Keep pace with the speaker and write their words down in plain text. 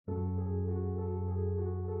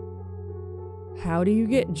How do you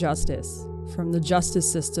get justice from the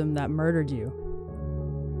justice system that murdered you?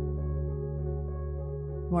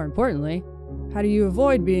 More importantly, how do you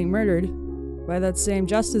avoid being murdered by that same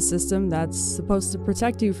justice system that's supposed to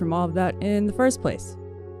protect you from all of that in the first place?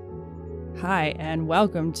 Hi, and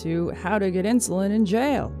welcome to How to Get Insulin in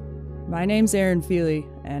Jail. My name's Aaron Feely,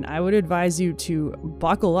 and I would advise you to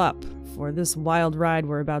buckle up for this wild ride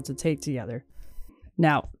we're about to take together.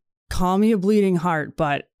 Now, call me a bleeding heart,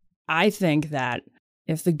 but I think that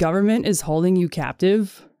if the government is holding you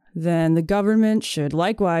captive, then the government should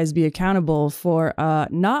likewise be accountable for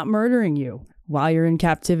not murdering you while you're in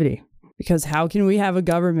captivity. Because how can we have a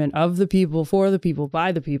government of the people, for the people,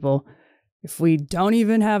 by the people, if we don't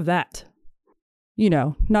even have that? You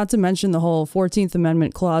know, not to mention the whole 14th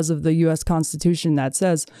Amendment clause of the U.S. Constitution that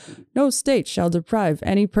says, no state shall deprive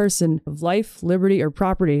any person of life, liberty, or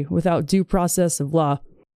property without due process of law.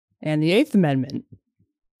 And the 8th Amendment,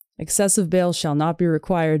 excessive bail shall not be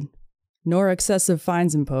required, nor excessive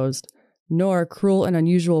fines imposed, nor cruel and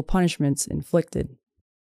unusual punishments inflicted.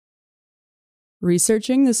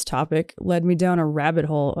 Researching this topic led me down a rabbit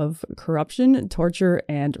hole of corruption, torture,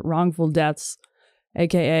 and wrongful deaths,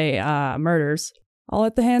 aka murders, all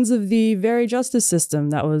at the hands of the very justice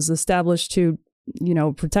system that was established to,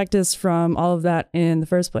 protect us from all of that in the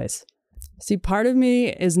first place. See, part of me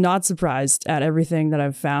is not surprised at everything that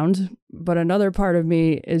I've found, but another part of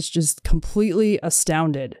me is just completely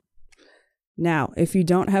astounded. Now, if you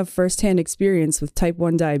don't have firsthand experience with type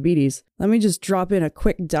 1 diabetes, let me just drop in a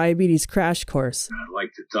quick diabetes crash course. I'd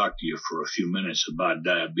like to talk to you for a few minutes about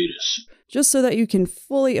diabetes. Just so that you can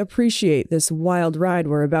fully appreciate this wild ride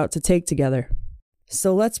we're about to take together.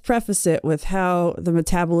 So let's preface it with how the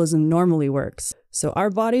metabolism normally works. So our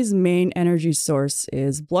body's main energy source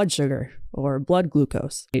is blood sugar, or blood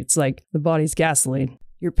glucose. It's like the body's gasoline.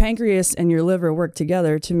 Your pancreas and your liver work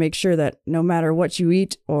together to make sure that no matter what you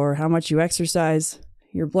eat or how much you exercise,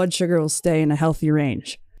 your blood sugar will stay in a healthy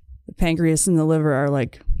range. The pancreas and the liver are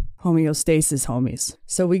like homeostasis homies.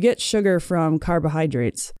 So we get sugar from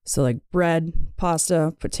carbohydrates. So like bread,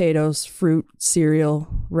 pasta, potatoes, fruit, cereal,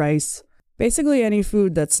 rice. Basically any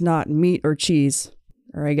food that's not meat or cheese,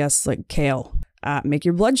 or I guess like kale, make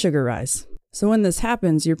your blood sugar rise. So when this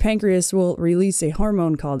happens, your pancreas will release a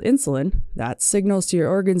hormone called insulin that signals to your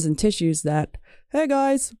organs and tissues that, hey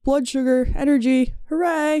guys, blood sugar, energy,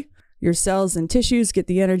 hooray! Your cells and tissues get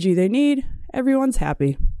the energy they need, everyone's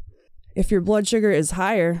happy. If your blood sugar is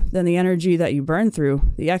higher than the energy that you burn through,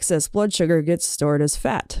 the excess blood sugar gets stored as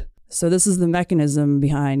fat. So this is the mechanism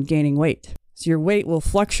behind gaining weight. So your weight will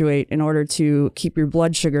fluctuate in order to keep your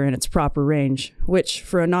blood sugar in its proper range, which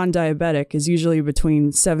for a non-diabetic is usually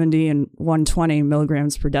between 70 and 120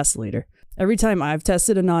 milligrams per deciliter. Every time I've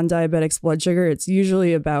tested a non-diabetic's blood sugar, it's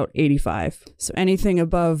usually about 85. So anything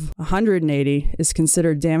above 180 is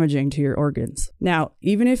considered damaging to your organs. Now,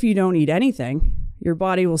 even if you don't eat anything, your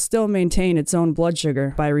body will still maintain its own blood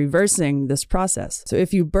sugar by reversing this process. So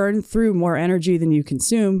if you burn through more energy than you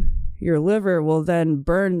consume, your liver will then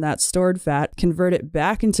burn that stored fat, convert it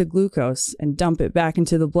back into glucose, and dump it back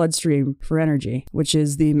into the bloodstream for energy, which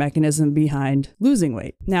is the mechanism behind losing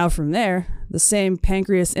weight. Now from there, the same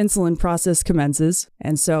pancreas insulin process commences,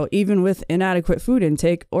 and so even with inadequate food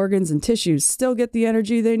intake, organs and tissues still get the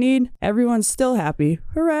energy they need. Everyone's still happy.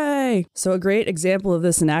 Hooray! So a great example of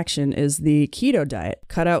this in action is the keto diet.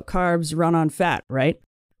 Cut out carbs, run on fat, right?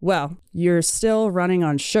 Well, you're still running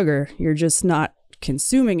on sugar, you're just not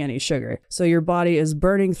consuming any sugar. So your body is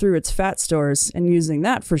burning through its fat stores and using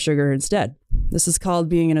that for sugar instead. This is called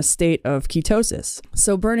being in a state of ketosis.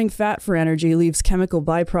 So burning fat for energy leaves chemical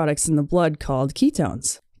byproducts in the blood called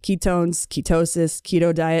ketones. Ketones, ketosis,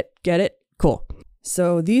 keto diet, get it? Cool.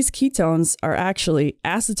 So these ketones are actually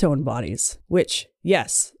acetone bodies, which,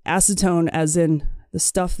 yes, acetone as in the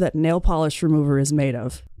stuff that nail polish remover is made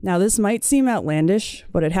of. Now, this might seem outlandish,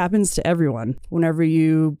 but it happens to everyone whenever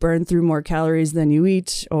you burn through more calories than you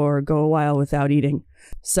eat or go a while without eating.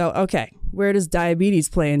 So, okay, where does diabetes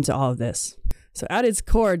play into all of this? So at its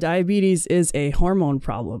core, diabetes is a hormone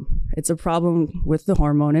problem. It's a problem with the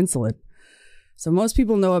hormone insulin. So most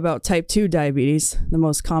people know about type 2 diabetes, the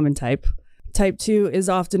most common type. Type 2 is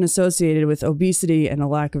often associated with obesity and a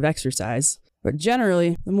lack of exercise. But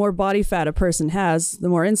generally, the more body fat a person has, the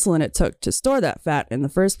more insulin it took to store that fat in the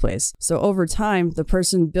first place. So over time, the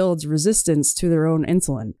person builds resistance to their own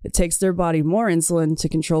insulin. It takes their body more insulin to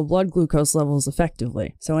control blood glucose levels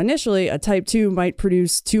effectively. So initially, a type 2 might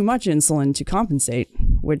produce too much insulin to compensate,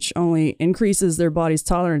 which only increases their body's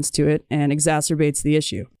tolerance to it and exacerbates the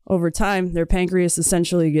issue. Over time, their pancreas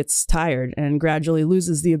essentially gets tired and gradually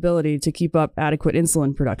loses the ability to keep up adequate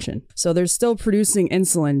insulin production. So they're still producing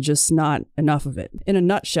insulin, just not enough of it. In a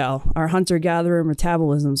nutshell, our hunter-gatherer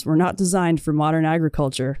metabolisms were not designed for modern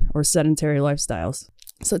agriculture or sedentary lifestyles.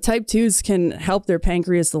 So type 2s can help their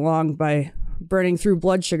pancreas along by burning through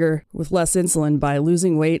blood sugar with less insulin by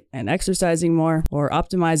losing weight and exercising more, or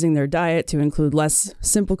optimizing their diet to include less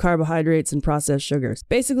simple carbohydrates and processed sugars.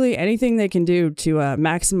 Basically, anything they can do to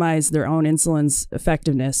maximize their own insulin's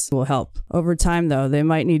effectiveness will help. Over time, though, they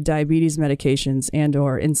might need diabetes medications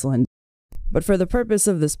and/or insulin. But for the purpose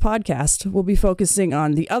of this podcast, we'll be focusing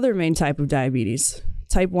on the other main type of diabetes,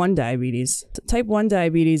 type 1 diabetes. Type 1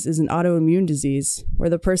 diabetes is an autoimmune disease where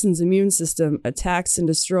the person's immune system attacks and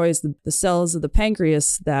destroys the cells of the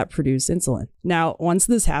pancreas that produce insulin. Now, once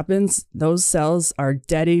this happens, those cells are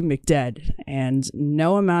deady McDead, and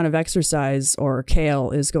no amount of exercise or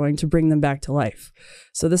kale is going to bring them back to life.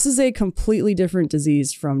 So this is a completely different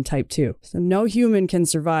disease from type 2. So no human can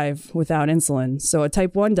survive without insulin. So a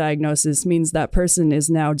type 1 diagnosis means that person is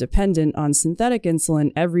now dependent on synthetic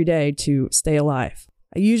insulin every day to stay alive.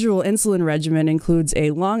 A usual insulin regimen includes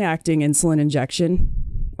a long-acting insulin injection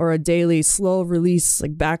or a daily slow-release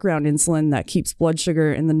background insulin that keeps blood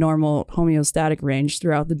sugar in the normal homeostatic range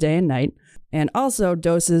throughout the day and night, and also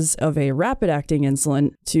doses of a rapid-acting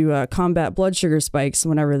insulin to combat blood sugar spikes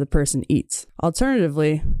whenever the person eats.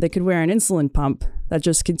 Alternatively, they could wear an insulin pump that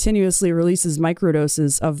just continuously releases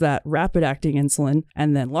microdoses of that rapid-acting insulin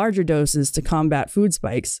and then larger doses to combat food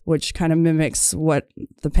spikes, which kind of mimics what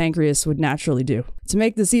the pancreas would naturally do. To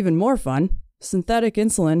make this even more fun, synthetic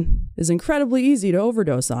insulin is incredibly easy to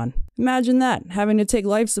overdose on. Imagine that, having to take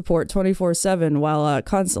life support 24/7 while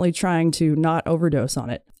constantly trying to not overdose on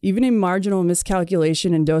it. Even a marginal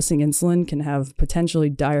miscalculation in dosing insulin can have potentially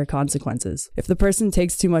dire consequences. If the person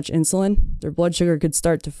takes too much insulin, their blood sugar could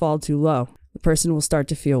start to fall too low. The person will start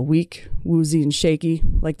to feel weak, woozy, and shaky,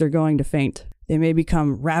 like they're going to faint. They may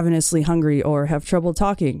become ravenously hungry or have trouble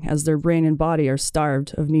talking as their brain and body are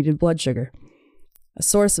starved of needed blood sugar. A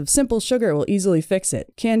source of simple sugar will easily fix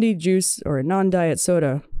it. Candy, juice, or a non-diet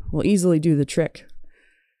soda will easily do the trick.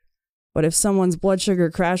 But if someone's blood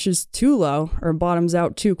sugar crashes too low or bottoms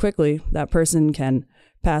out too quickly, that person can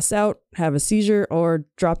pass out, have a seizure, or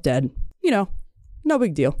drop dead. No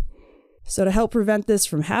big deal. So to help prevent this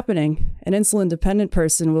from happening, an insulin-dependent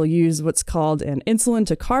person will use what's called an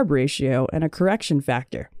insulin-to-carb ratio and a correction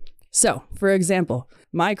factor. So, for example,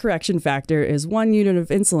 my correction factor is 1 unit of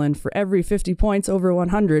insulin for every 50 points over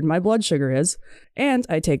 100 my blood sugar is, and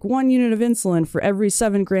I take 1 unit of insulin for every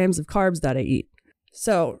 7 grams of carbs that I eat.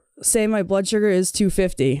 So, say my blood sugar is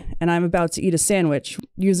 250, and I'm about to eat a sandwich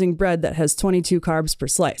using bread that has 22 carbs per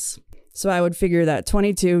slice. So I would figure that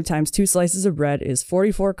 22 times 2 slices of bread is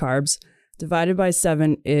 44 carbs, divided by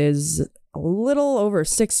 7 is a little over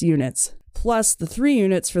 6 units. Plus the 3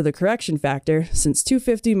 units for the correction factor, since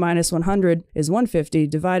 250 minus 100 is 150,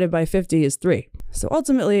 divided by 50 is 3. So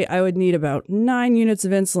ultimately, I would need about 9 units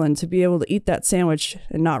of insulin to be able to eat that sandwich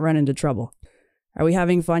and not run into trouble. Are we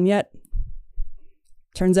having fun yet?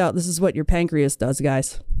 Turns out this is what your pancreas does,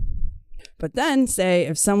 guys. But then, say,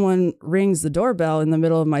 if someone rings the doorbell in the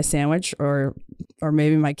middle of my sandwich, or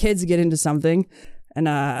maybe my kids get into something, and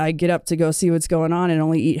I get up to go see what's going on and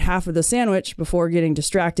only eat half of the sandwich before getting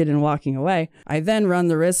distracted and walking away, I then run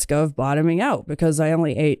the risk of bottoming out because I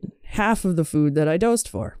only ate half of the food that I dosed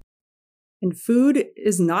for. And food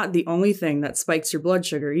is not the only thing that spikes your blood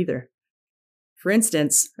sugar either. For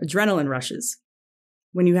instance, adrenaline rushes.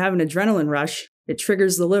 When you have an adrenaline rush, it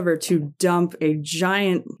triggers the liver to dump a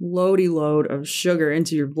giant loady load of sugar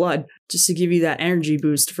into your blood just to give you that energy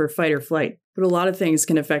boost for fight or flight. But a lot of things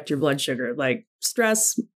can affect your blood sugar, like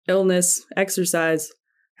stress, illness, exercise,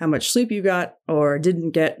 how much sleep you got or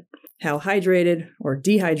didn't get, how hydrated or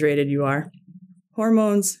dehydrated you are,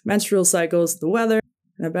 hormones, menstrual cycles, the weather,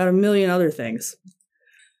 and about a million other things.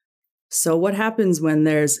 So what happens when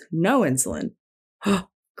there's no insulin?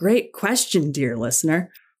 Great question, dear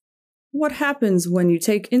listener. What happens when you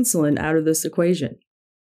take insulin out of this equation?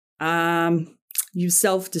 You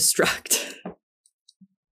self-destruct.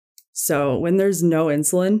 So when there's no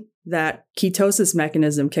insulin, that ketosis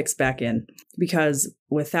mechanism kicks back in because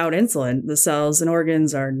without insulin, the cells and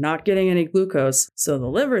organs are not getting any glucose. So the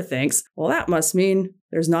liver thinks, well, that must mean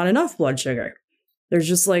there's not enough blood sugar. There's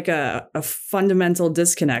just like a fundamental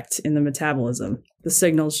disconnect in the metabolism. The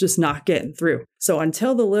signal's just not getting through. So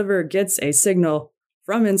until the liver gets a signal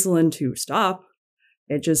from insulin to stop,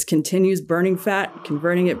 it just continues burning fat,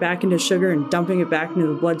 converting it back into sugar and dumping it back into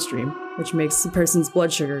the bloodstream, which makes the person's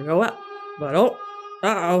blood sugar go up. But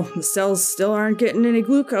the cells still aren't getting any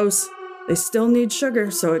glucose. They still need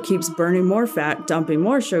sugar, so it keeps burning more fat, dumping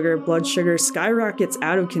more sugar, blood sugar skyrockets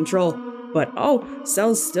out of control. But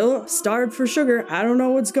cells still starved for sugar. I don't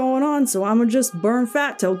know what's going on, so I'ma just burn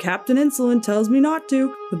fat till Captain Insulin tells me not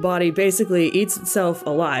to. The body basically eats itself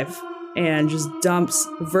alive and just dumps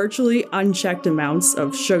virtually unchecked amounts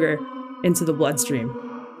of sugar into the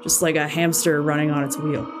bloodstream, just like a hamster running on its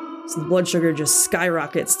wheel. So the blood sugar just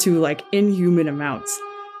skyrockets to like inhuman amounts.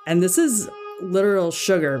 And this is literal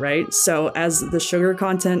sugar, right? So as the sugar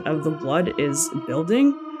content of the blood is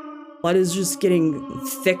building, blood is just getting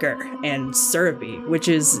thicker and syrupy, which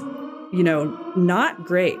is, not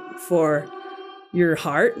great for your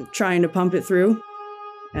heart trying to pump it through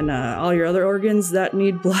and all your other organs that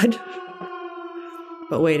need blood.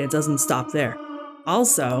 But wait, it doesn't stop there.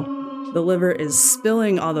 Also, the liver is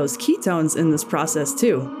spilling all those ketones in this process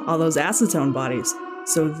too, all those acetone bodies.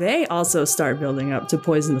 So they also start building up to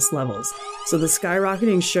poisonous levels. So the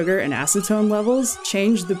skyrocketing sugar and acetone levels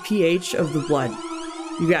change the pH of the blood.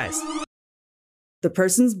 You guys, the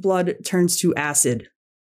person's blood turns to acid.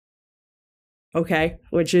 Okay,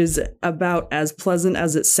 which is about as pleasant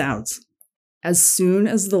as it sounds. As soon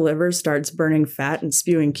as the liver starts burning fat and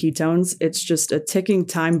spewing ketones, it's just a ticking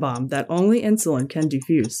time bomb that only insulin can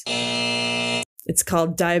defuse. It's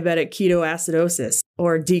called diabetic ketoacidosis,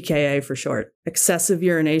 or DKA for short. Excessive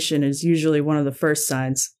urination is usually one of the first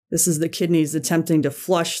signs. This is the kidneys attempting to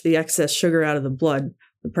flush the excess sugar out of the blood.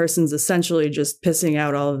 The person's essentially just pissing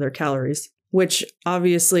out all of their calories, which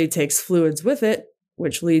obviously takes fluids with it,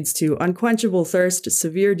 which leads to unquenchable thirst,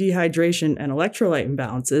 severe dehydration, and electrolyte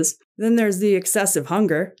imbalances. Then there's the excessive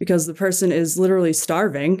hunger, because the person is literally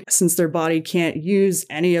starving since their body can't use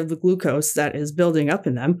any of the glucose that is building up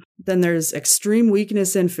in them. Then there's extreme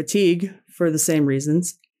weakness and fatigue for the same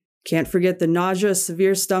reasons. Can't forget the nausea,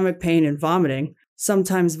 severe stomach pain, and vomiting.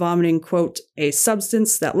 Sometimes vomiting, quote, a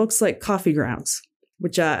substance that looks like coffee grounds,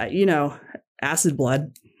 which, acid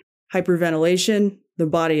blood. Hyperventilation. The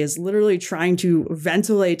body is literally trying to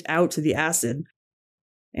ventilate out the acid.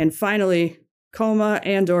 And finally, coma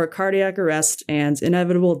and/or cardiac arrest and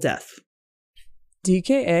inevitable death.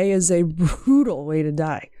 DKA is a brutal way to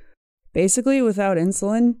die. Basically, without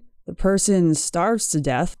insulin, the person starves to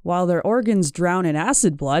death while their organs drown in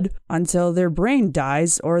acid blood until their brain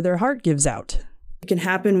dies or their heart gives out. It can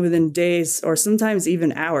happen within days or sometimes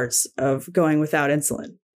even hours of going without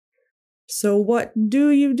insulin. So what do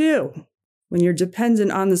you do when you're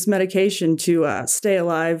dependent on this medication to stay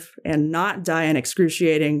alive and not die an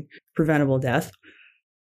excruciating, preventable death,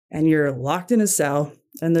 and you're locked in a cell,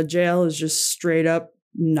 and the jail is just straight up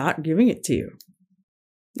not giving it to you?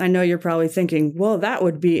 I know you're probably thinking, well, that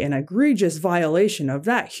would be an egregious violation of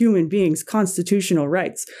that human being's constitutional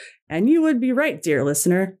rights. And you would be right, dear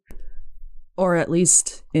listener. Or at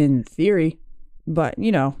least in theory. But,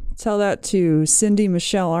 tell that to Cindy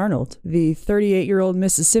Michelle Arnold, the 38-year-old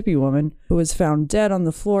Mississippi woman who was found dead on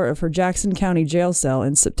the floor of her Jackson County jail cell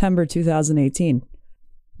in September 2018.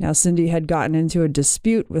 Now, Cindy had gotten into a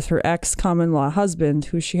dispute with her ex-common-law husband,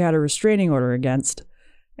 who she had a restraining order against,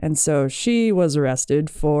 and so she was arrested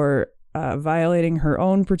for violating her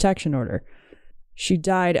own protection order. She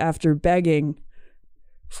died after begging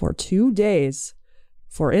for 2 days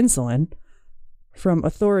for insulin from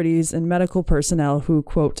authorities and medical personnel who,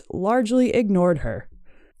 quote, largely ignored her.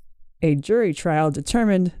 A jury trial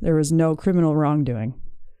determined there was no criminal wrongdoing.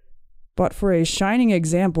 But for a shining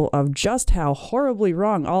example of just how horribly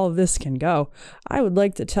wrong all of this can go, I would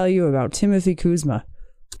like to tell you about Timothy Kuzma.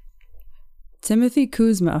 Timothy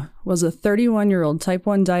Kuzma was a 31-year-old type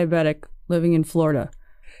 1 diabetic living in Florida.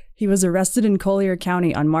 He was arrested in Collier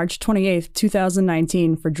County on March 28,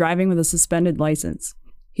 2019 for driving with a suspended license.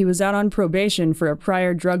 He was out on probation for a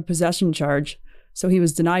prior drug possession charge, so he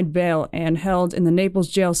was denied bail and held in the Naples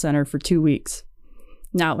Jail Center for 2 weeks.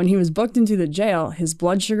 Now, when he was booked into the jail, his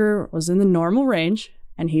blood sugar was in the normal range,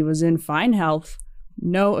 and he was in fine health,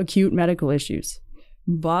 no acute medical issues.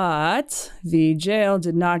 But the jail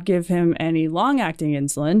did not give him any long-acting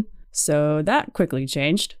insulin, so that quickly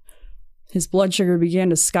changed. His blood sugar began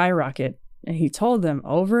to skyrocket, and he told them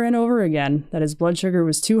over and over again that his blood sugar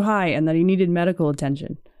was too high and that he needed medical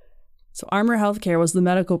attention. So Armor Healthcare was the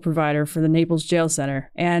medical provider for the Naples Jail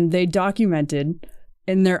Center, and they documented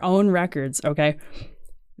in their own records, okay?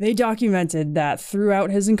 They documented that throughout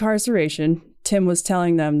his incarceration, Tim was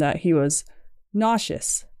telling them that he was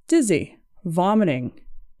nauseous, dizzy, vomiting,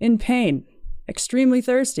 in pain, extremely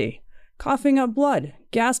thirsty, coughing up blood,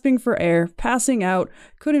 gasping for air, passing out,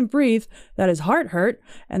 couldn't breathe, that his heart hurt,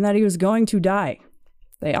 and that he was going to die.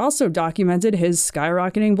 They also documented his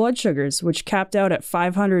skyrocketing blood sugars, which capped out at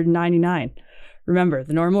 599. Remember,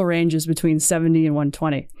 the normal range is between 70 and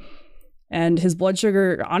 120. And his blood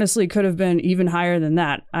sugar honestly could have been even higher than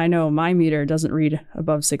that. I know my meter doesn't read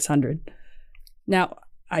above 600. Now,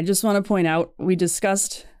 I just want to point out, we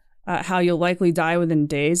discussed how you'll likely die within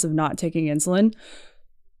days of not taking insulin.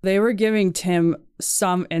 They were giving Tim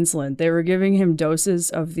some insulin. They were giving him doses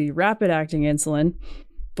of the rapid-acting insulin,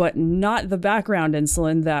 but not the background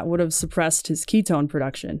insulin that would have suppressed his ketone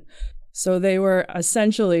production. So they were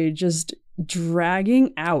essentially just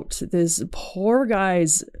dragging out this poor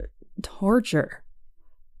guy's torture.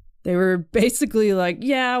 They were basically like,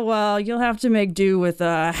 yeah, well, you'll have to make do with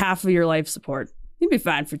half of your life support. You'll be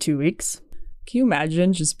fine for 2 weeks. Can you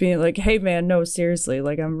imagine just being like, hey man, no, seriously,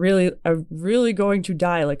 like I'm really going to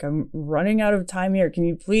die. Like I'm running out of time here. Can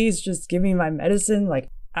you please just give me my medicine? Like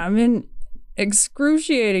I'm in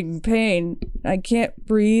excruciating pain. I can't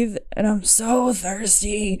breathe and I'm so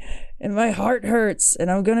thirsty and my heart hurts and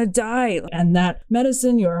I'm gonna die. And that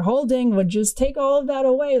medicine you're holding would just take all of that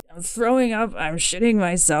away. I'm throwing up, I'm shitting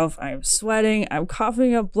myself, I'm sweating, I'm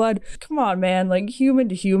coughing up blood. Come on, man, like human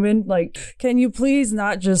to human, like can you please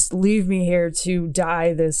not just leave me here to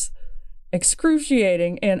die this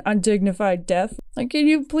excruciating and undignified death? Like, can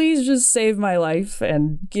you please just save my life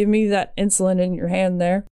and give me that insulin in your hand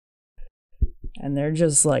there? And they're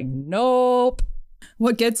just like, nope.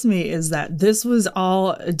 What gets me is that this was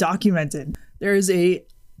all documented. There is a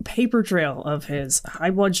paper trail of his high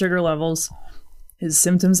blood sugar levels, his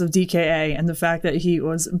symptoms of DKA, and the fact that he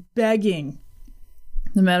was begging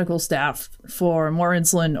the medical staff for more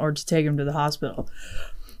insulin or to take him to the hospital.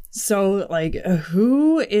 So, like,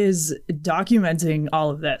 who is documenting all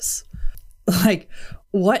of this? Like,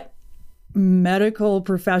 what medical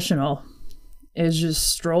professional is just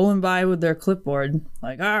strolling by with their clipboard,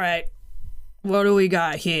 like, all right, what do we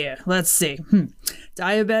got here? Let's see.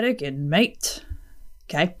 Diabetic and mate.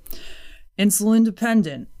 Okay. Insulin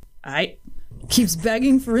dependent. Aight. Keeps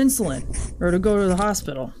begging for insulin or to go to the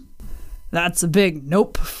hospital. That's a big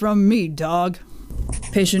nope from me, dog.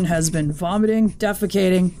 Patient has been vomiting,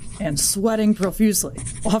 defecating, and sweating profusely,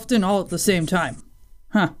 often all at the same time.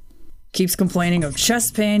 Keeps complaining of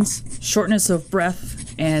chest pains, shortness of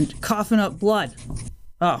breath, and coughing up blood.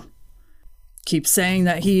 Oh. Keeps saying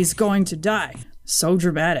that he's going to die. So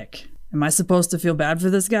dramatic. Am I supposed to feel bad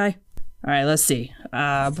for this guy? All right, let's see.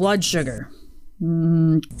 Blood sugar.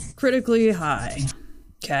 Critically high.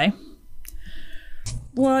 Okay.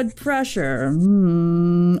 Blood pressure.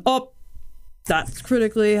 Oh, that's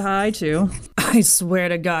critically high too. I swear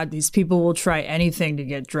to God, these people will try anything to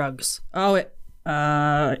get drugs.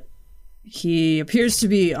 He appears to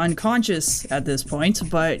be unconscious at this point,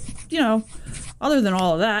 but, you know, other than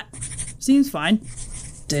all of that, seems fine.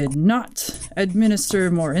 Did not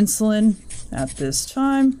administer more insulin at this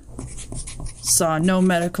time. Saw no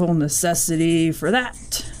medical necessity for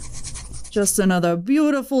that. Just another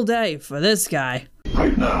beautiful day for this guy.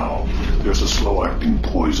 Right now, there's a slow-acting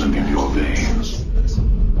poison in your veins.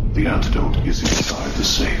 The antidote is inside the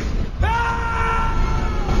safe.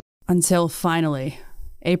 Until finally,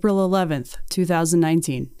 April 11th,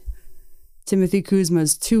 2019. Timothy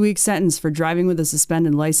Kuzma's 2-week sentence for driving with a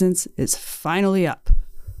suspended license is finally up.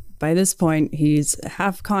 By this point, he's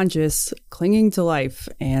half conscious, clinging to life,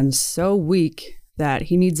 and so weak that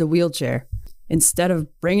he needs a wheelchair. Instead of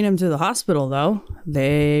bringing him to the hospital, though,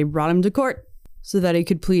 they brought him to court so that he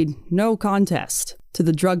could plead no contest to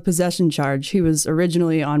the drug possession charge he was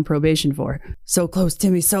originally on probation for. So close,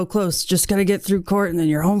 Timmy, so close. Just gotta get through court and then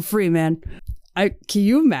you're home free, man. Can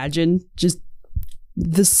you imagine just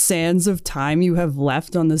the sands of time you have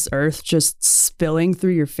left on this earth just spilling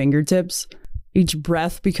through your fingertips? Each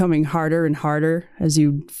breath becoming harder and harder as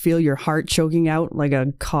you feel your heart choking out like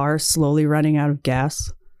a car slowly running out of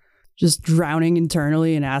gas. Just drowning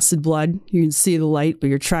internally in acid blood. You can see the light, but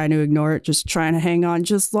you're trying to ignore it, just trying to hang on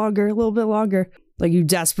just longer, a little bit longer. Like you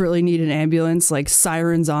desperately need an ambulance, like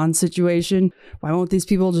sirens on situation. Why won't these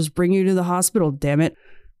people just bring you to the hospital, damn it?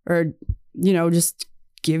 Or, you know, just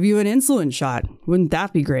give you an insulin shot. Wouldn't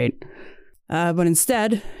that be great? But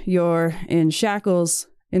instead, you're in shackles,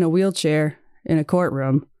 in a wheelchair, in a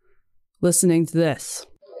courtroom, listening to this.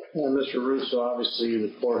 Well, Mr. Russo, obviously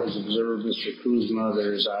the court has observed Mr. Kuzma.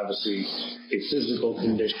 There's obviously a physical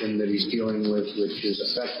condition that he's dealing with, which is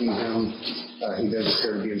affecting him. He does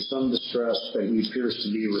appear to be in some distress, but he appears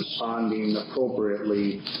to be responding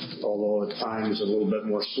appropriately, although at times a little bit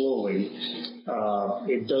more slowly.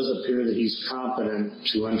 It does appear that he's competent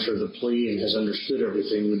to enter the plea and has understood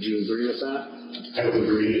everything. Would you agree with that? I would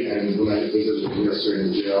agree, and when I visited him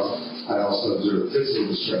yesterday in jail, I also observed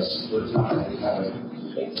physical distress, but not having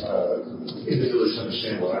individuals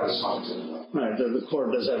understand what I was talking to him about. Right, the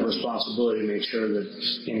court does have a responsibility to make sure that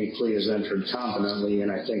any plea is entered competently,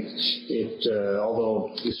 and I think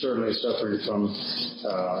although he's certainly suffering from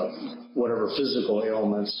whatever physical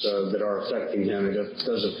ailments that are affecting him, it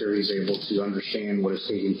does appear he's able to understand what is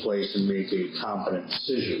taking place and make a competent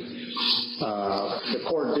decision. The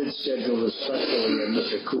court did schedule this specially at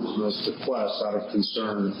Mr. Kuzma's request out of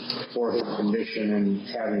concern for his condition and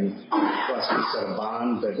having requested to set a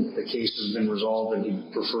bond, but the case has been resolved and he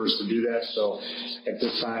prefers to do that. So at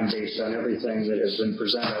this time, based on everything that has been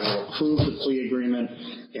presented, I will approve the plea agreement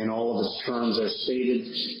in all of its terms as stated,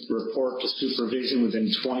 report to supervision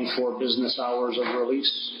within 24 business hours of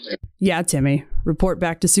release. Yeah, Timmy. Report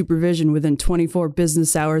back to supervision within 24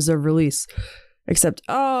 business hours of release. Except,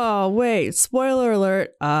 oh, wait, spoiler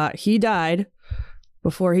alert, he died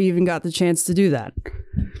before he even got the chance to do that.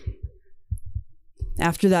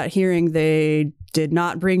 After that hearing, they did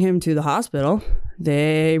not bring him to the hospital.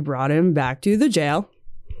 They brought him back to the jail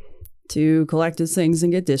to collect his things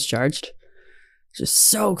and get discharged. Just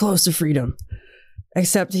so close to freedom.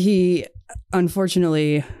 Except he,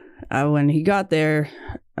 unfortunately, when he got there,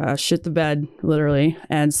 shit the bed, literally.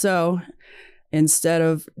 And so, instead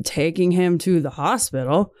of taking him to the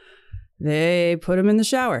hospital, they put him in the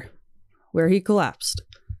shower, where he collapsed.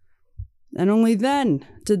 And only then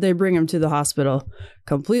did they bring him to the hospital,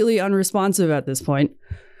 completely unresponsive at this point,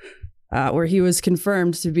 where he was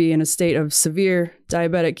confirmed to be in a state of severe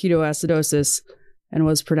diabetic ketoacidosis and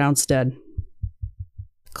was pronounced dead.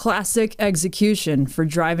 Classic execution for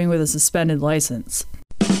driving with a suspended license.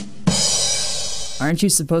 Aren't you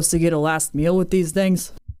supposed to get a last meal with these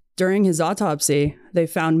things? During his autopsy, they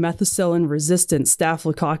found methicillin-resistant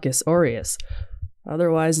Staphylococcus aureus,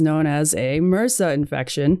 otherwise known as a MRSA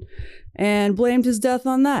infection, and blamed his death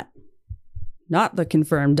on that. Not the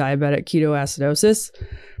confirmed diabetic ketoacidosis,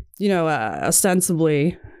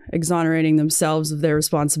 ostensibly exonerating themselves of their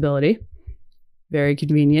responsibility. Very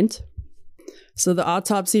convenient. So the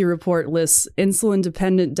autopsy report lists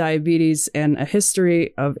insulin-dependent diabetes and a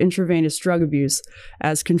history of intravenous drug abuse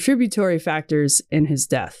as contributory factors in his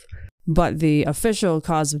death. But the official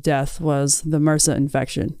cause of death was the MRSA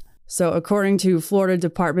infection. So according to Florida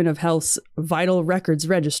Department of Health's Vital Records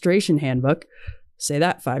Registration Handbook, say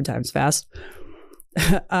that 5 times fast,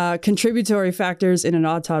 contributory factors in an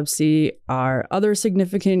autopsy are other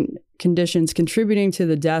significant conditions contributing to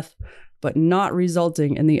the death, but not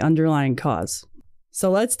resulting in the underlying cause. So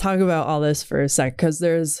let's talk about all this for a sec, because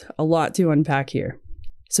there's a lot to unpack here.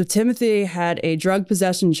 So Timothy had a drug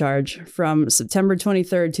possession charge from September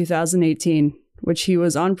 23rd, 2018, which he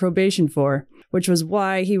was on probation for, which was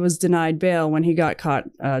why he was denied bail when he got caught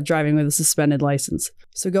driving with a suspended license.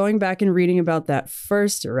 So going back and reading about that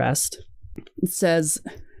first arrest, it says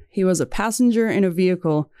he was a passenger in a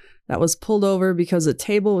vehicle that was pulled over because a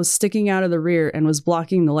table was sticking out of the rear and was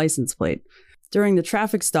blocking the license plate. During the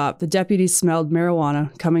traffic stop, the deputy smelled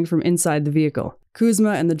marijuana coming from inside the vehicle.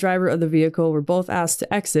 Kuzma and the driver of the vehicle were both asked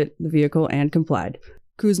to exit the vehicle and complied.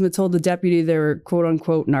 Kuzma told the deputy there were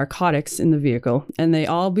quote-unquote narcotics in the vehicle, and they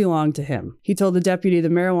all belonged to him. He told the deputy the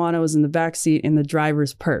marijuana was in the back seat in the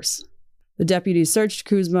driver's purse. The deputy searched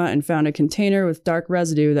Kuzma and found a container with dark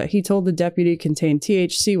residue that he told the deputy contained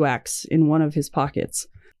THC wax in one of his pockets.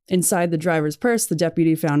 Inside the driver's purse, the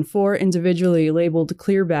deputy found 4 individually labeled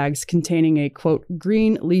clear bags containing a, quote,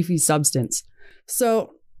 green leafy substance.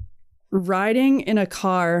 So, riding in a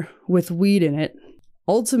car with weed in it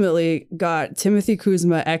ultimately got Timothy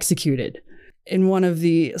Kuzma executed in one of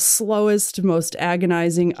the slowest, most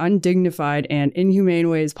agonizing, undignified, and inhumane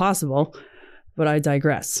ways possible, but I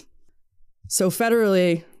digress. So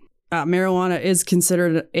federally, marijuana is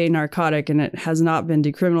considered a narcotic and it has not been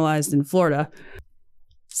decriminalized in Florida.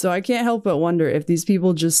 So I can't help but wonder if these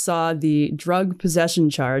people just saw the drug possession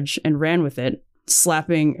charge and ran with it,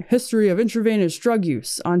 slapping history of intravenous drug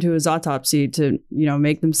use onto his autopsy to,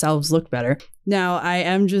 make themselves look better. Now, I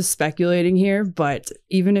am just speculating here, but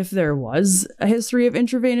even if there was a history of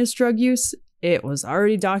intravenous drug use, it was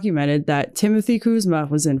already documented that Timothy Kuzma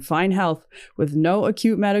was in fine health with no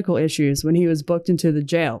acute medical issues when he was booked into the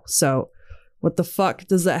jail. So what the fuck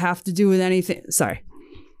does that have to do with anything? Sorry.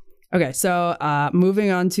 Okay, so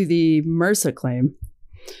moving on to the MRSA claim.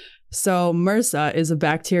 So MRSA is a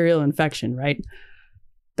bacterial infection, right?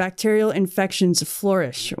 Bacterial infections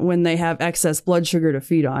flourish when they have excess blood sugar to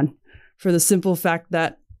feed on, for the simple fact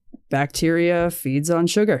that bacteria feeds on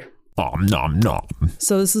sugar. Nom nom.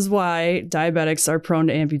 So this is why diabetics are prone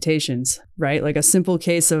to amputations, right? Like a simple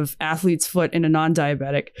case of athlete's foot in a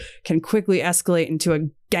non-diabetic can quickly escalate into a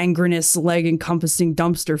gangrenous leg-encompassing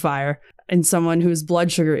dumpster fire in someone whose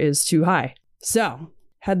blood sugar is too high. So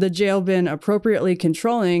Had the jail been appropriately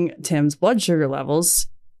controlling Tim's blood sugar levels,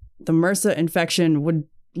 the MRSA infection would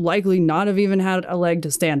likely not have even had a leg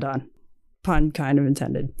to stand on. Pun kind of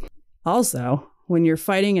intended. Also, when you're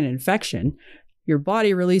fighting an infection, your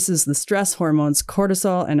body releases the stress hormones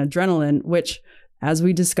cortisol and adrenaline, which, as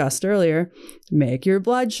we discussed earlier, make your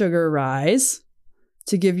blood sugar rise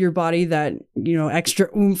to give your body that, extra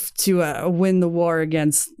oomph to win the war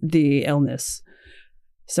against the illness.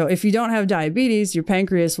 So if you don't have diabetes, your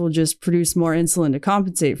pancreas will just produce more insulin to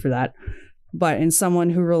compensate for that. But in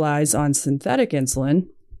someone who relies on synthetic insulin,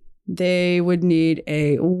 they would need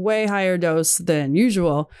a way higher dose than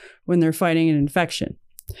usual when they're fighting an infection.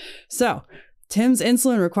 So Tim's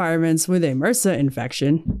insulin requirements with a MRSA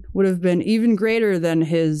infection would have been even greater than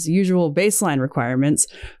his usual baseline requirements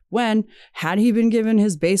when, had he been given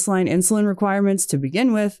his baseline insulin requirements to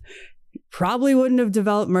begin with, he probably wouldn't have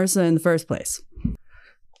developed MRSA in the first place.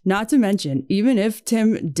 Not to mention, even if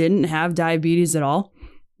Tim didn't have diabetes at all,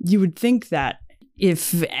 you would think that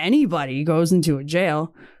if anybody goes into a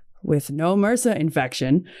jail with no MRSA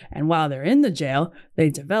infection, and while they're in the jail, they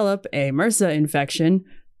develop a MRSA infection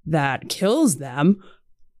that kills them,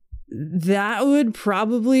 that would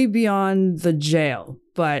probably be on the jail.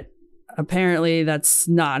 But apparently that's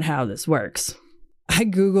not how this works. I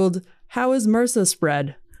Googled, how is MRSA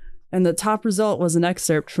spread? And the top result was an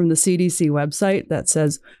excerpt from the CDC website that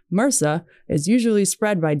says, MRSA is usually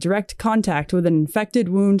spread by direct contact with an infected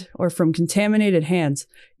wound or from contaminated hands,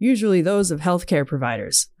 usually those of healthcare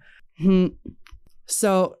providers.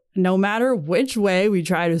 So no matter which way we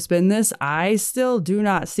try to spin this, I still do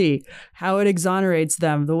not see how it exonerates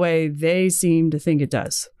them the way they seem to think it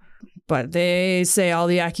does. But they say all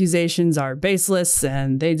the accusations are baseless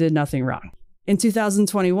and they did nothing wrong. In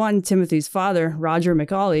 2021, Timothy's father, Roger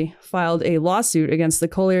McAuley, filed a lawsuit against the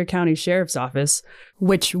Collier County Sheriff's Office,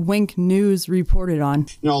 which Wink News reported on.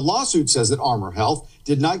 Now, a lawsuit says that Armor Health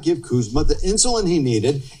did not give Kuzma the insulin he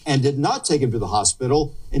needed and did not take him to the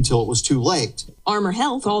hospital until it was too late. Armor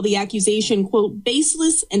Health called the accusation, quote,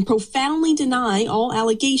 baseless and profoundly deny all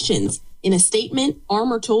allegations. In a statement,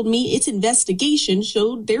 Armor told me its investigation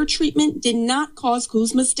showed their treatment did not cause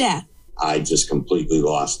Kuzma's death. I just completely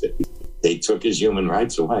lost it. They took his human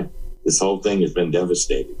rights away. This whole thing has been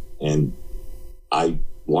devastating, and I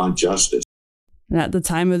want justice. And at the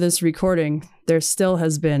time of this recording, there still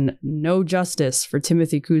has been no justice for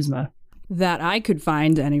Timothy Kuzma. That I could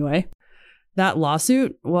find, anyway. That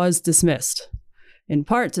lawsuit was dismissed, in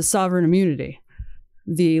part to sovereign immunity,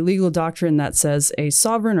 the legal doctrine that says a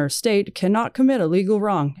sovereign or state cannot commit a legal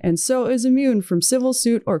wrong, and so is immune from civil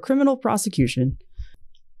suit or criminal prosecution.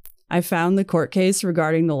 I found the court case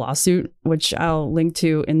regarding the lawsuit, which I'll link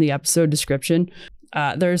to in the episode description.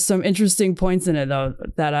 There's some interesting points in it, though,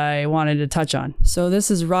 that I wanted to touch on. So this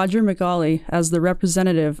is Roger McAuley as the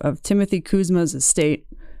representative of Timothy Kuzma's estate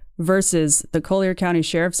versus the Collier County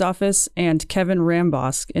Sheriff's Office and Kevin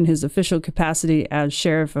Rambosk in his official capacity as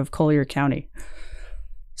Sheriff of Collier County.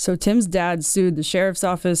 So Tim's dad sued the Sheriff's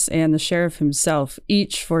Office and the Sheriff himself,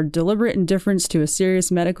 each for deliberate indifference to a serious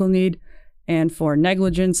medical need and for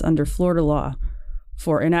negligence under Florida law,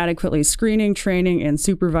 for inadequately screening, training, and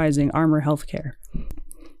supervising Armor Healthcare.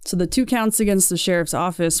 So the 2 counts against the Sheriff's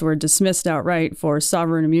Office were dismissed outright for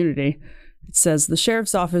sovereign immunity. It says the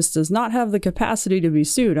Sheriff's Office does not have the capacity to be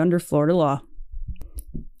sued under Florida law.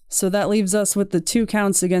 So that leaves us with the 2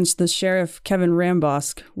 counts against the Sheriff Kevin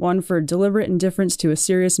Rambosk, 1 for deliberate indifference to a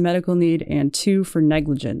serious medical need and 2 for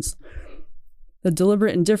negligence. The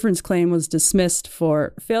deliberate indifference claim was dismissed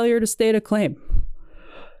for failure to state a claim.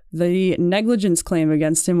 The negligence claim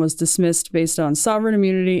against him was dismissed based on sovereign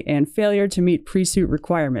immunity and failure to meet pre-suit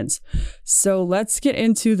requirements. So let's get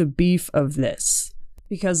into the beef of this,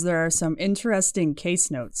 because there are some interesting case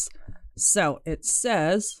notes. So it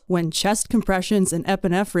says, when chest compressions and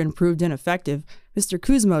epinephrine proved ineffective, Mr.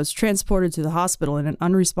 Kuzma was transported to the hospital in an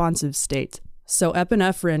unresponsive state. So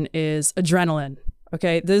epinephrine is adrenaline.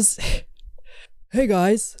 Okay, this... Hey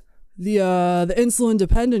guys, the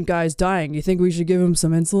insulin-dependent guy's dying. You think we should give him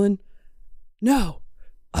some insulin? No,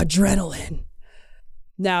 adrenaline.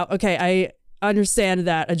 Now, okay, I understand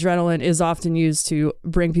that adrenaline is often used to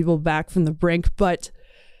bring people back from the brink, but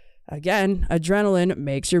again, adrenaline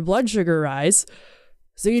makes your blood sugar rise,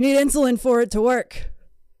 so you need insulin for it to work.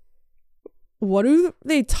 What do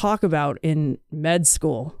they talk about in med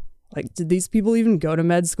school? Like, did these people even go to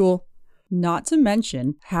med school? Not to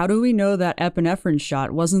mention, how do we know that epinephrine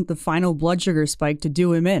shot wasn't the final blood sugar spike to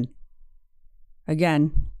do him in?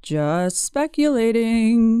 Again, just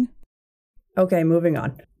speculating. Okay, moving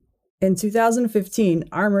on. In 2015,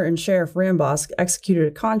 Armour and Sheriff Rambosk executed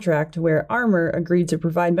a contract where Armour agreed to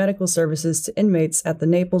provide medical services to inmates at the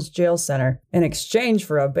Naples Jail Center in exchange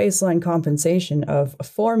for a baseline compensation of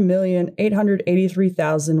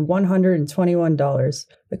 $4,883,121.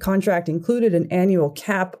 The contract included an annual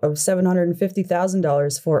cap of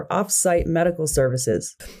 $750,000 for off-site medical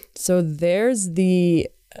services. So there's the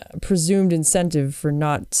presumed incentive for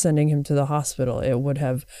not sending him to the hospital. It would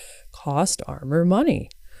have cost Armour money.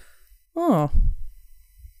 Oh,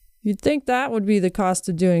 you'd think that would be the cost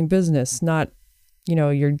of doing business, not,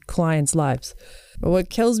 your clients' lives. But what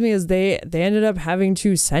kills me is they ended up having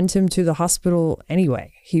to send him to the hospital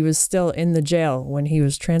anyway. He was still in the jail when he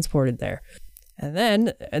was transported there. And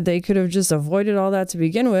then they could have just avoided all that to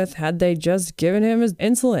begin with had they just given him his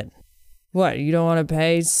insulin. What, you don't want to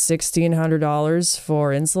pay $1,600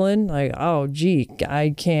 for insulin? Like, oh, gee,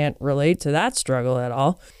 I can't relate to that struggle at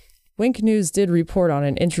all. Wink News did report on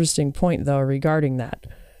an interesting point, though, regarding that.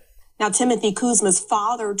 Now, Timothy Kuzma's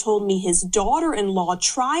father told me his daughter-in-law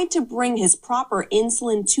tried to bring his proper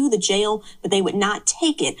insulin to the jail, but they would not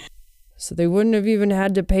take it. So they wouldn't have even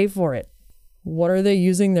had to pay for it. What are they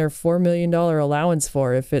using their $4 million allowance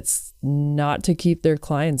for if it's not to keep their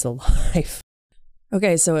clients alive?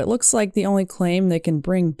 Okay, so it looks like the only claim they can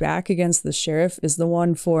bring back against the sheriff is the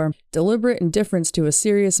one for deliberate indifference to a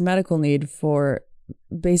serious medical need for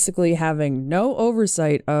basically having no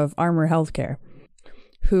oversight of Armour Healthcare,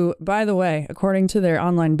 who, by the way, according to their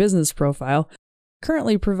online business profile,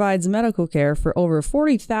 currently provides medical care for over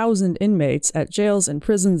 40,000 inmates at jails and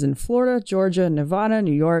prisons in Florida, Georgia, Nevada,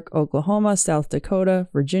 New York, Oklahoma, South Dakota,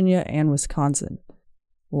 Virginia, and Wisconsin.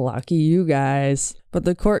 Lucky you guys. But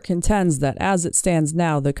the court contends that as it stands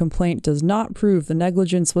now, the complaint does not prove the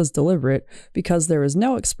negligence was deliberate because there is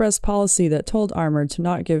no express policy that told Armour to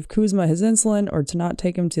not give Kuzma his insulin or to not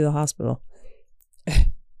take him to the hospital.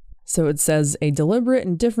 So it says a deliberate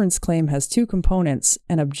indifference claim has two components,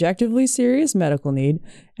 an objectively serious medical need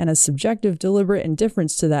and a subjective deliberate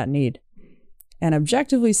indifference to that need. An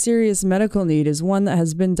objectively serious medical need is one that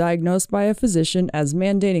has been diagnosed by a physician as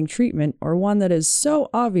mandating treatment or one that is so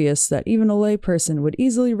obvious that even a layperson would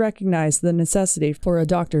easily recognize the necessity for a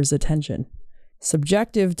doctor's attention.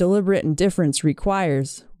 Subjective deliberate indifference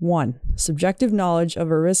requires 1. Subjective knowledge of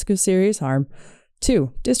a risk of serious harm,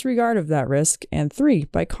 2. Disregard of that risk, and 3.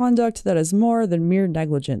 By conduct that is more than mere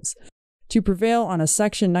negligence. To prevail on a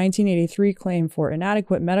Section 1983 claim for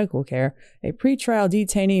inadequate medical care, a pretrial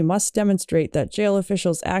detainee must demonstrate that jail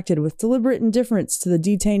officials acted with deliberate indifference to the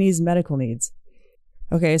detainee's medical needs.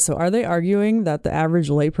 Okay, so are they arguing that the average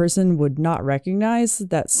layperson would not recognize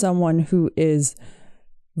that someone who is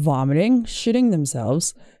vomiting, shitting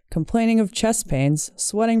themselves, complaining of chest pains,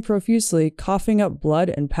 sweating profusely, coughing up blood,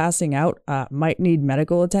 and passing out might need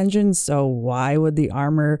medical attention, so why would the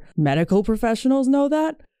Armour medical professionals know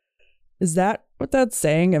that? Is that what that's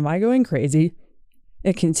saying? Am I going crazy?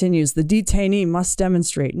 It continues, the detainee must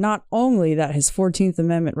demonstrate not only that his 14th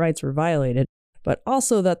Amendment rights were violated, but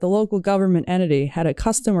also that the local government entity had a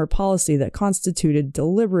custom or policy that constituted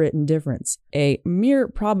deliberate indifference. A mere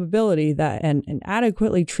probability that an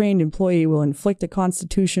inadequately trained employee will inflict a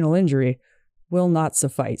constitutional injury will not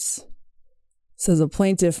suffice. It says a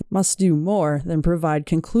plaintiff must do more than provide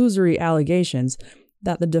conclusory allegations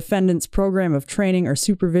that the defendant's program of training or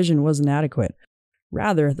supervision was inadequate.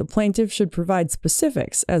 Rather, the plaintiff should provide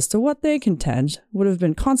specifics as to what they contend would have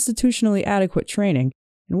been constitutionally adequate training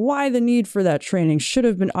and why the need for that training should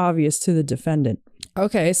have been obvious to the defendant.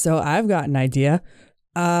 Okay, so I've got an idea.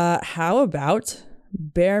 How about,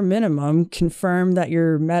 bare minimum, confirm that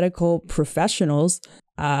your medical professionals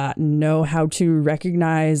know how to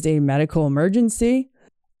recognize a medical emergency?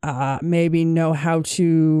 Maybe know how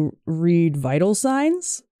to read vital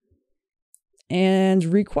signs, and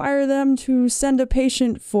require them to send a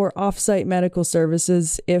patient for off-site medical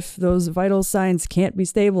services if those vital signs can't be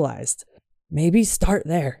stabilized. Maybe start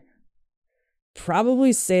there.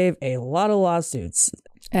 Probably save a lot of lawsuits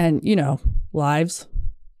and, lives.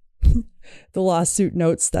 The lawsuit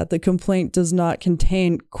notes that the complaint does not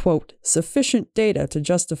contain, quote, sufficient data to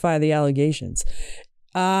justify the allegations.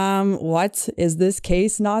 What? Is this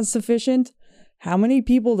case not sufficient? How many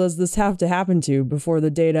people does this have to happen to before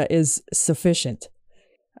the data is sufficient?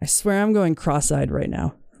 I swear I'm going cross-eyed right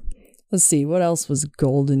now. Let's see, what else was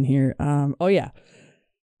gold in here? Oh yeah.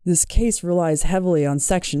 This case relies heavily on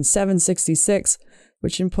Section 766,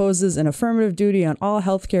 which imposes an affirmative duty on all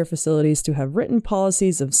healthcare facilities to have written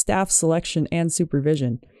policies of staff selection and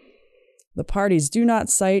supervision. The parties do not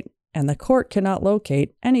cite, and the court cannot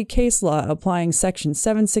locate, any case law applying Section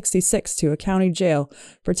 766 to a county jail,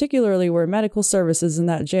 particularly where medical services in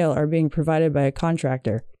that jail are being provided by a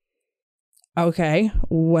contractor. Okay,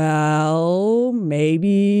 well,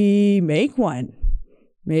 maybe make one.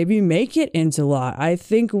 Maybe make it into law. I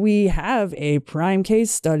think we have a prime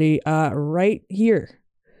case study right here.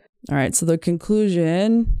 All right, so the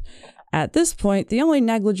conclusion. At this point, the only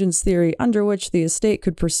negligence theory under which the estate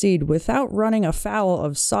could proceed without running afoul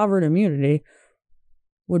of sovereign immunity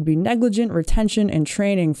would be negligent retention and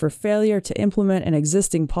training for failure to implement an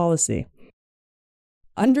existing policy.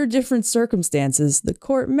 Under different circumstances, the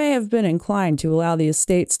court may have been inclined to allow the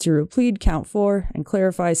estates to replead Count 4 and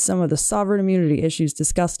clarify some of the sovereign immunity issues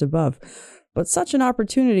discussed above, but such an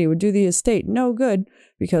opportunity would do the estate no good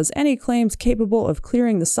because any claims capable of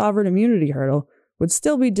clearing the sovereign immunity hurdle would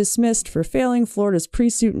still be dismissed for failing Florida's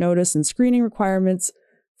pre-suit notice and screening requirements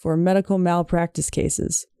for medical malpractice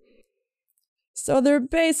cases. So they're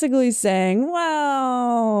basically saying,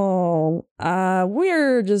 well,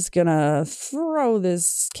 we're just gonna throw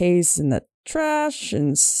this case in the trash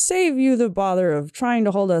and save you the bother of trying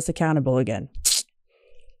to hold us accountable again.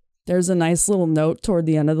 There's a nice little note toward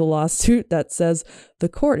the end of the lawsuit that says, the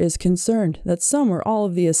court is concerned that some or all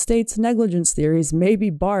of the estate's negligence theories may be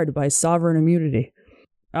barred by sovereign immunity.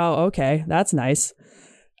 Oh, okay, that's nice.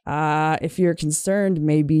 If you're concerned,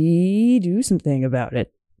 maybe do something about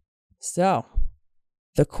it. So,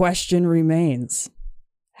 the question remains,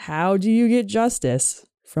 how do you get justice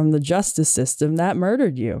from the justice system that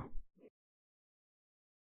murdered you?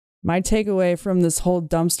 My takeaway from this whole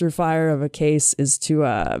dumpster fire of a case is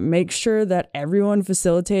to make sure that everyone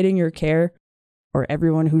facilitating your care, or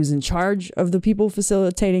everyone who's in charge of the people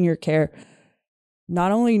facilitating your care,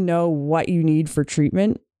 not only know what you need for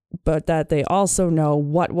treatment, but that they also know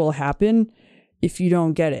what will happen if you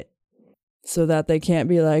don't get it. So that they can't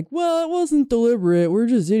be like, well, it wasn't deliberate, we're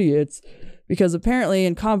just idiots. Because apparently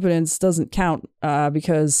incompetence doesn't count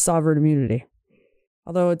because sovereign immunity.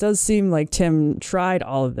 Although it does seem like Tim tried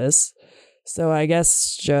all of this, so I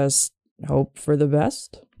guess just hope for the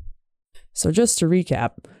best. So just to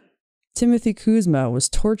recap, Timothy Kuzma was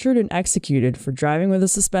tortured and executed for driving with a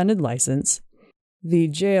suspended license. The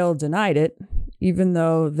jail denied it, even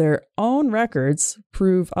though their own records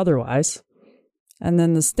prove otherwise. And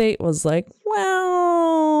then the state was like,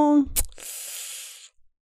 well,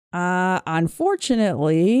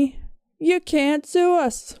 unfortunately, you can't sue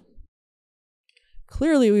us.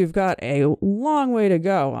 Clearly, we've got a long way to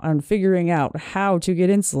go on figuring out how to get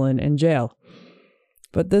insulin in jail.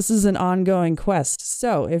 But this is an ongoing quest.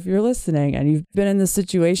 So if you're listening and you've been in this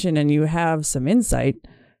situation and you have some insight,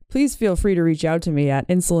 please feel free to reach out to me at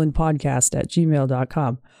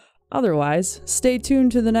insulinpodcast@gmail.com. Otherwise, stay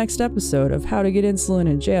tuned to the next episode of How to Get Insulin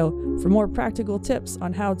in Jail for more practical tips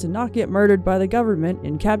on how to not get murdered by the government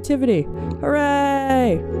in captivity.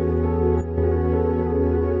 Hooray!